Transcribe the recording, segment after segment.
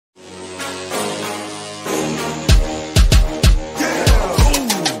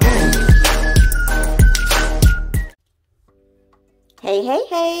Hey, hey,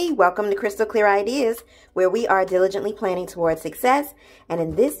 hey! Welcome to Krystal Klear Ideas, where we are diligently planning towards success. And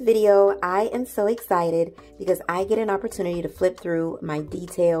in this video, I am so excited because I get an opportunity to flip through my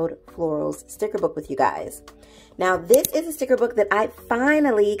Detailed Florals sticker book with you guys. Now, this is a sticker book that I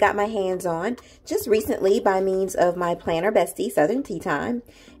finally got my hands on just recently by means of my Planner Bestie, Southern Tea Time.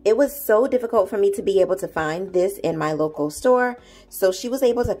 It was so difficult for me to be able to find this in my local store, so she was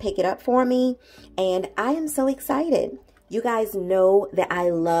able to pick it up for me, and I am so excited. You guys know that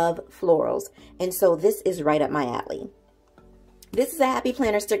I love florals, and so this is right up my alley. This is a Happy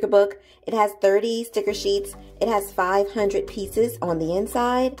Planner sticker book. It has 30 sticker sheets. It has 500 pieces on the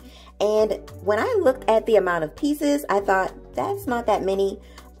inside. And when I looked at the amount of pieces, I thought, that's not that many.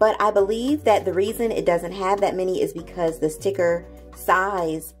 But I believe that the reason it doesn't have that many is because the sticker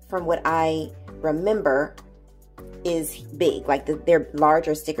size, from what I remember, is big. Like they're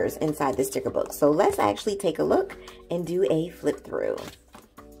larger stickers inside the sticker book. So let's actually take a look and do a flip through.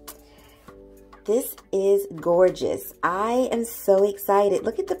 This is gorgeous. I am so excited.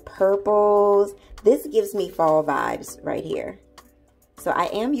 Look at the purples. This gives me fall vibes right here. So I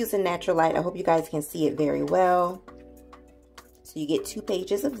am using natural light. I hope you guys can see it very well. So you get 2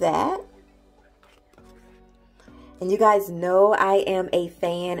 pages of that. And you guys know I am a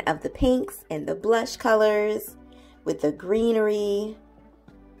fan of the pinks and the blush colors with the greenery.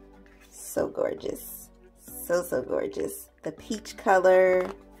 So gorgeous. So gorgeous. The peach color.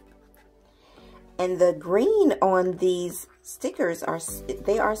 And the green on these stickers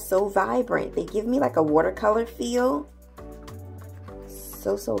they are so vibrant. They give me like a watercolor feel.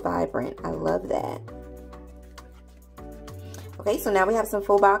 So vibrant. I love that. Okay, so now we have some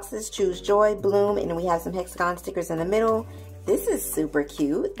full boxes. Choose Joy, Bloom, and then we have some hexagon stickers in the middle. This is super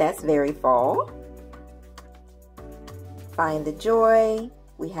cute. That's very fall. Find the Joy.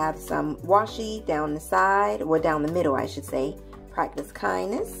 We have some washi down the side, or down the middle, I should say. Practice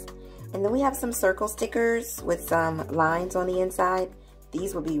kindness. And then we have some circle stickers with some lines on the inside.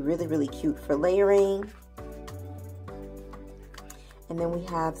 These will be really cute for layering. And then we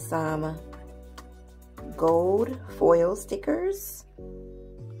have some gold foil stickers.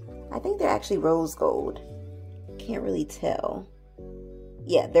 I think they're actually rose gold. Can't really tell.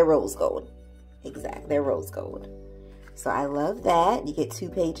 Yeah, they're rose gold. Exactly, they're rose gold. So I love that. You get 2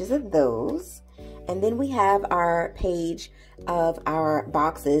 pages of those. And then we have our page of our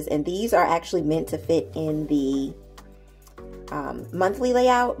boxes, and these are actually meant to fit in the monthly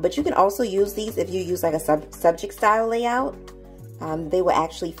layout, but you can also use these if you use like a subject style layout. They will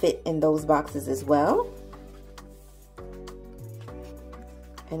actually fit in those boxes as well.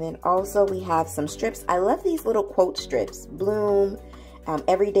 And then also we have some strips. I love these little quote strips. Bloom,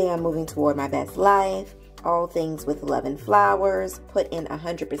 every day I'm moving toward my best life, all things with love and flowers, put in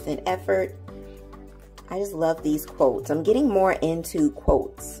 100% effort. I just love these quotes. I'm getting more into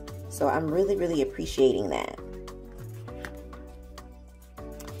quotes, so I'm really appreciating that.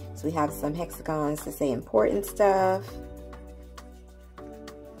 So we have some hexagons to say important stuff.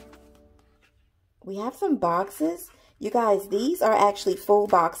 We have some boxes. You guys, these are actually full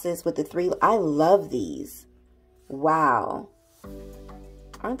boxes with the 3. I love these. Wow.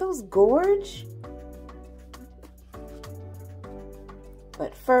 Aren't those gorge?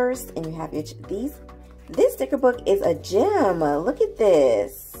 But first, and you have your this sticker book is a gem. Look at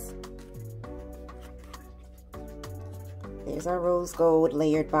this. There's our rose gold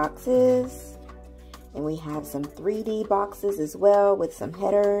layered boxes. And we have some 3D boxes as well with some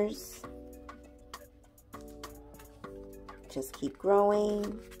headers. Just keep growing.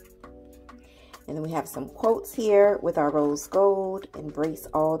 And then we have some quotes here with our rose gold. Embrace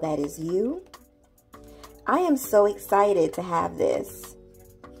all that is you. I am so excited to have this.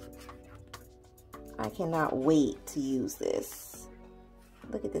 I cannot wait to use this.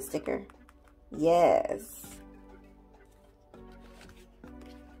 Look at this sticker. Yes.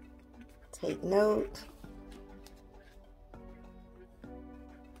 Take note.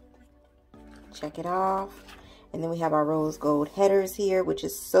 Check it off. And then we have our rose gold headers here, which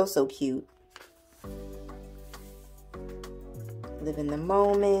is so cute. Live in the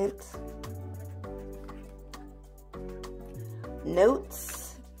moment. Notes.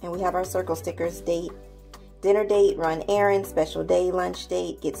 And we have our circle stickers. Date, dinner date, run errands, special day, lunch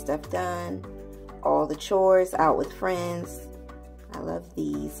date, get stuff done, all the chores, out with friends. I love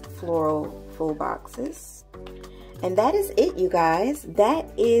these floral full boxes. And that is it, you guys.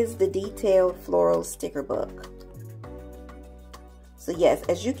 That is the Detailed Floral sticker book. So yes,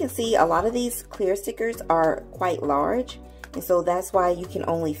 as you can see, a lot of these clear stickers are quite large. And so that's why you can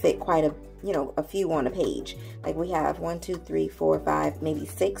only fit quite a few on a page. Like we have 1, 2, 3, 4, 5, maybe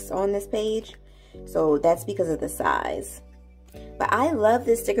 6 on this page. So that's because of the size. But I love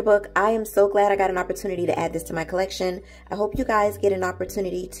this sticker book. I am so glad I got an opportunity to add this to my collection. I hope you guys get an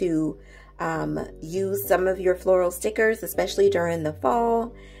opportunity to use some of your floral stickers, especially during the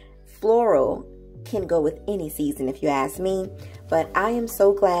fall. Floral can go with any season if you ask me, but I am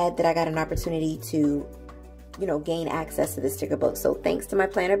so glad that I got an opportunity to, you know, gain access to this sticker book. So thanks to my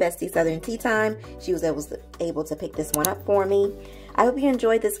Planner Bestie, Southern Tea Time, she was able to pick this one up for me. I hope you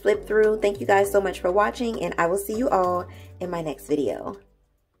enjoyed this flip through. Thank you guys so much for watching, and I will see you all in my next video.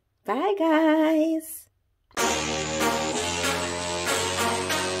 Bye, guys.